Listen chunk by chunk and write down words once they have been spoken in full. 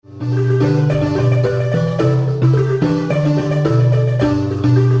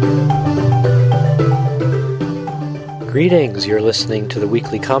Greetings, you're listening to the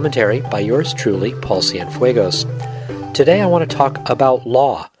weekly commentary by yours truly, Paul Cienfuegos. Today I want to talk about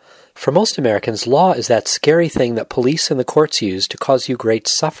law. For most Americans, law is that scary thing that police and the courts use to cause you great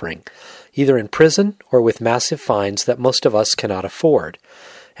suffering, either in prison or with massive fines that most of us cannot afford.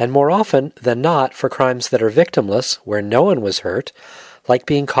 And more often than not, for crimes that are victimless, where no one was hurt, like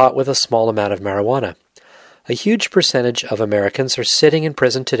being caught with a small amount of marijuana. A huge percentage of Americans are sitting in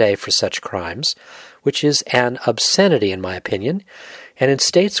prison today for such crimes, which is an obscenity in my opinion, and in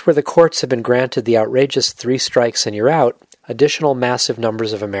states where the courts have been granted the outrageous 3 strikes and you're out, additional massive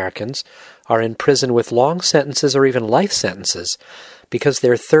numbers of Americans are in prison with long sentences or even life sentences, because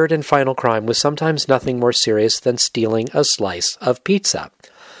their third and final crime was sometimes nothing more serious than stealing a slice of pizza.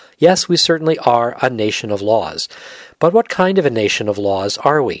 Yes, we certainly are a nation of laws, but what kind of a nation of laws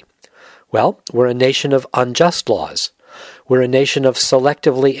are we? Well, we're a nation of unjust laws. We're a nation of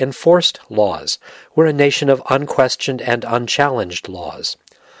selectively enforced laws. We're a nation of unquestioned and unchallenged laws.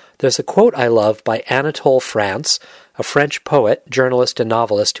 There's a quote I love by Anatole France, a French poet, journalist, and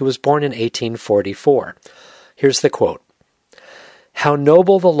novelist who was born in 1844. Here's the quote. "How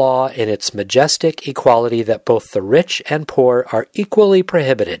noble the law in its majestic equality that both the rich and poor are equally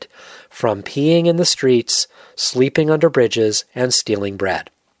prohibited from peeing in the streets, sleeping under bridges, and stealing bread."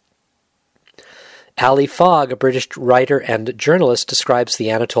 Ali Fogg, a British writer and journalist, describes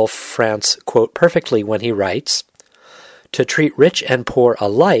the Anatole France quote perfectly when he writes, "To treat rich and poor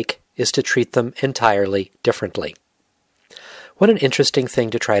alike is to treat them entirely differently." What an interesting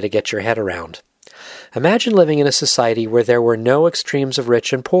thing to try to get your head around. Imagine living in a society where there were no extremes of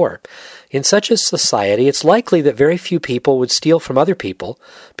rich and poor. In such a society, it's likely that very few people would steal from other people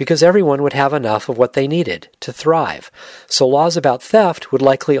because everyone would have enough of what they needed to thrive. So laws about theft would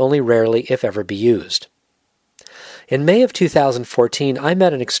likely only rarely, if ever, be used. In May of 2014, I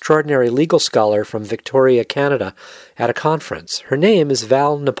met an extraordinary legal scholar from Victoria, Canada, at a conference. Her name is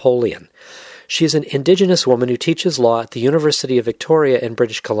Val Napoleon. She is an Indigenous woman who teaches law at the University of Victoria in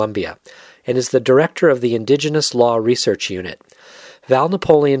British Columbia and is the director of the Indigenous Law Research Unit. Val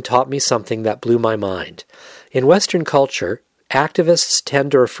Napoleon taught me something that blew my mind. In Western culture, activists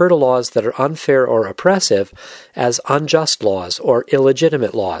tend to refer to laws that are unfair or oppressive as unjust laws or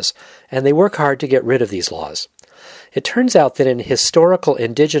illegitimate laws, and they work hard to get rid of these laws. It turns out that in historical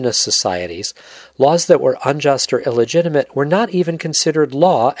indigenous societies, laws that were unjust or illegitimate were not even considered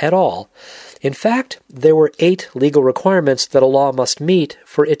law at all. In fact, there were 8 legal requirements that a law must meet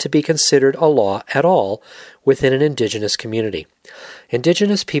for it to be considered a law at all within an indigenous community.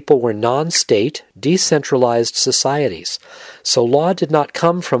 Indigenous people were non-state, decentralized societies, so law did not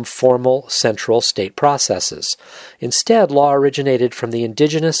come from formal central state processes. Instead, law originated from the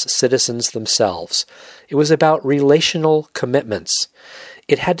indigenous citizens themselves. It was about relational commitments.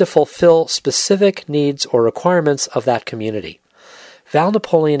 It had to fulfill specific needs or requirements of that community. Val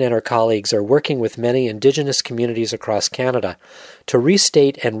Napoleon and her colleagues are working with many Indigenous communities across Canada to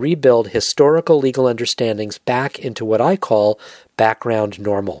restate and rebuild historical legal understandings back into what I call background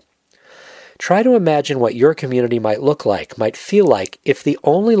normal. Try to imagine what your community might look like, might feel like, if the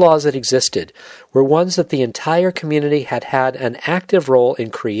only laws that existed were ones that the entire community had had an active role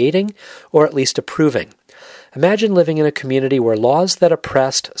in creating or at least approving. Imagine living in a community where laws that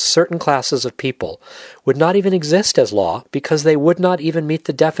oppressed certain classes of people would not even exist as law because they would not even meet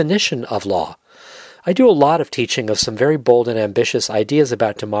the definition of law. I do a lot of teaching of some very bold and ambitious ideas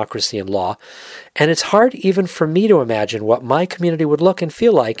about democracy and law, and it's hard even for me to imagine what my community would look and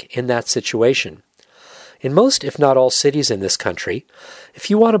feel like in that situation. In most, if not all, cities in this country, if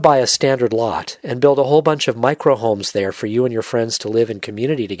you want to buy a standard lot and build a whole bunch of micro homes there for you and your friends to live in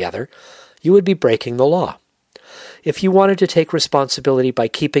community together, you would be breaking the law. If you wanted to take responsibility by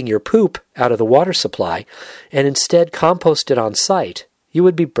keeping your poop out of the water supply and instead compost it on site, you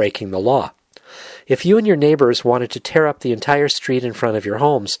would be breaking the law. If you and your neighbors wanted to tear up the entire street in front of your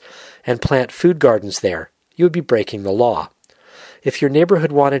homes and plant food gardens there, you would be breaking the law. If your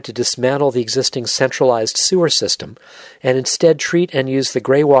neighborhood wanted to dismantle the existing centralized sewer system and instead treat and use the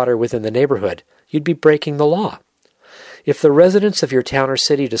gray water within the neighborhood, you'd be breaking the law. If the residents of your town or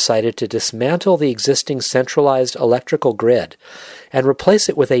city decided to dismantle the existing centralized electrical grid and replace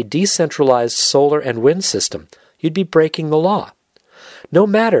it with a decentralized solar and wind system, you'd be breaking the law. No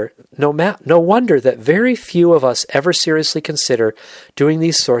wonder that very few of us ever seriously consider doing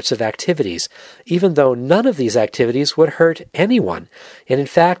these sorts of activities, even though none of these activities would hurt anyone, and in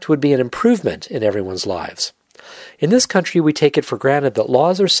fact would be an improvement in everyone's lives. In this country, we take it for granted that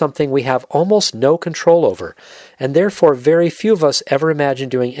laws are something we have almost no control over, and therefore very few of us ever imagine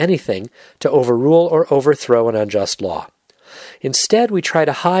doing anything to overrule or overthrow an unjust law. Instead, we try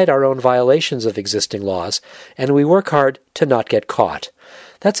to hide our own violations of existing laws, and we work hard to not get caught.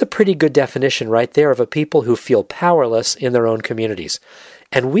 That's a pretty good definition right there of a people who feel powerless in their own communities.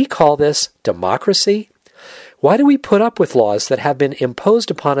 And we call this democracy? Why do we put up with laws that have been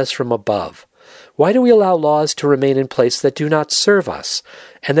imposed upon us from above? Why do we allow laws to remain in place that do not serve us,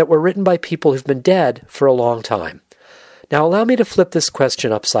 and that were written by people who've been dead for a long time? Now allow me to flip this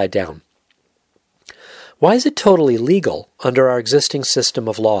question upside down. Why is it totally legal under our existing system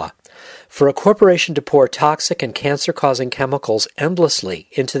of law for a corporation to pour toxic and cancer-causing chemicals endlessly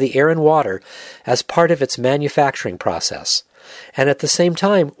into the air and water as part of its manufacturing process? And at the same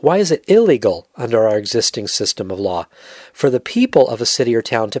time, why is it illegal under our existing system of law for the people of a city or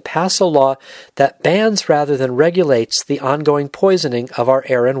town to pass a law that bans rather than regulates the ongoing poisoning of our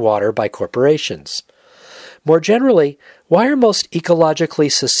air and water by corporations? More generally, why are most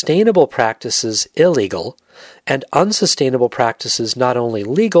ecologically sustainable practices illegal and unsustainable practices not only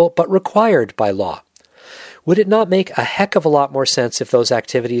legal but required by law? Would it not make a heck of a lot more sense if those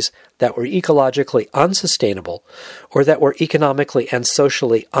activities that were ecologically unsustainable or that were economically and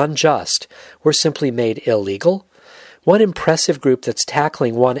socially unjust were simply made illegal? One impressive group that's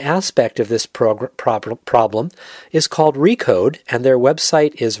tackling one aspect of this problem is called Recode, and their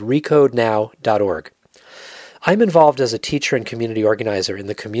website is recodenow.org. I'm involved as a teacher and community organizer in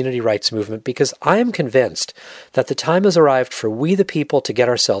the community rights movement because I am convinced that the time has arrived for we the people to get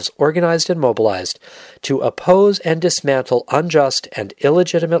ourselves organized and mobilized to oppose and dismantle unjust and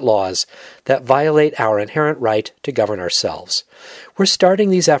illegitimate laws that violate our inherent right to govern ourselves. We're starting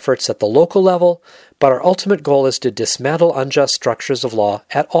these efforts at the local level, but our ultimate goal is to dismantle unjust structures of law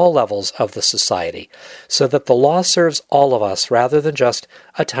at all levels of the society, so that the law serves all of us rather than just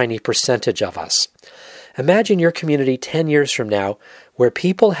a tiny percentage of us. Imagine your community 10 years from now where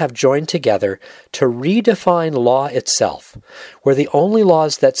people have joined together to redefine law itself, where the only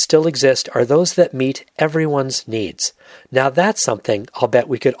laws that still exist are those that meet everyone's needs. Now that's something I'll bet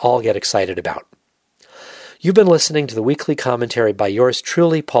we could all get excited about. You've been listening to the weekly commentary by yours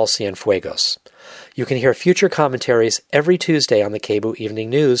truly, Paul Cienfuegos. You can hear future commentaries every Tuesday on the KBOO Evening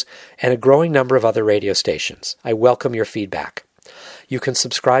News and a growing number of other radio stations. I welcome your feedback. You can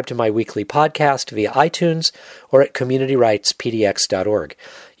subscribe to my weekly podcast via iTunes or at communityrightspdx.org.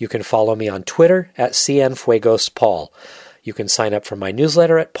 You can follow me on Twitter at CienfuegosPaul. You can sign up for my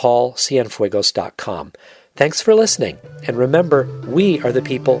newsletter at paulcienfuegos.com. Thanks for listening, and remember, we are the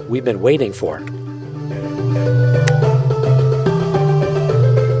people we've been waiting for.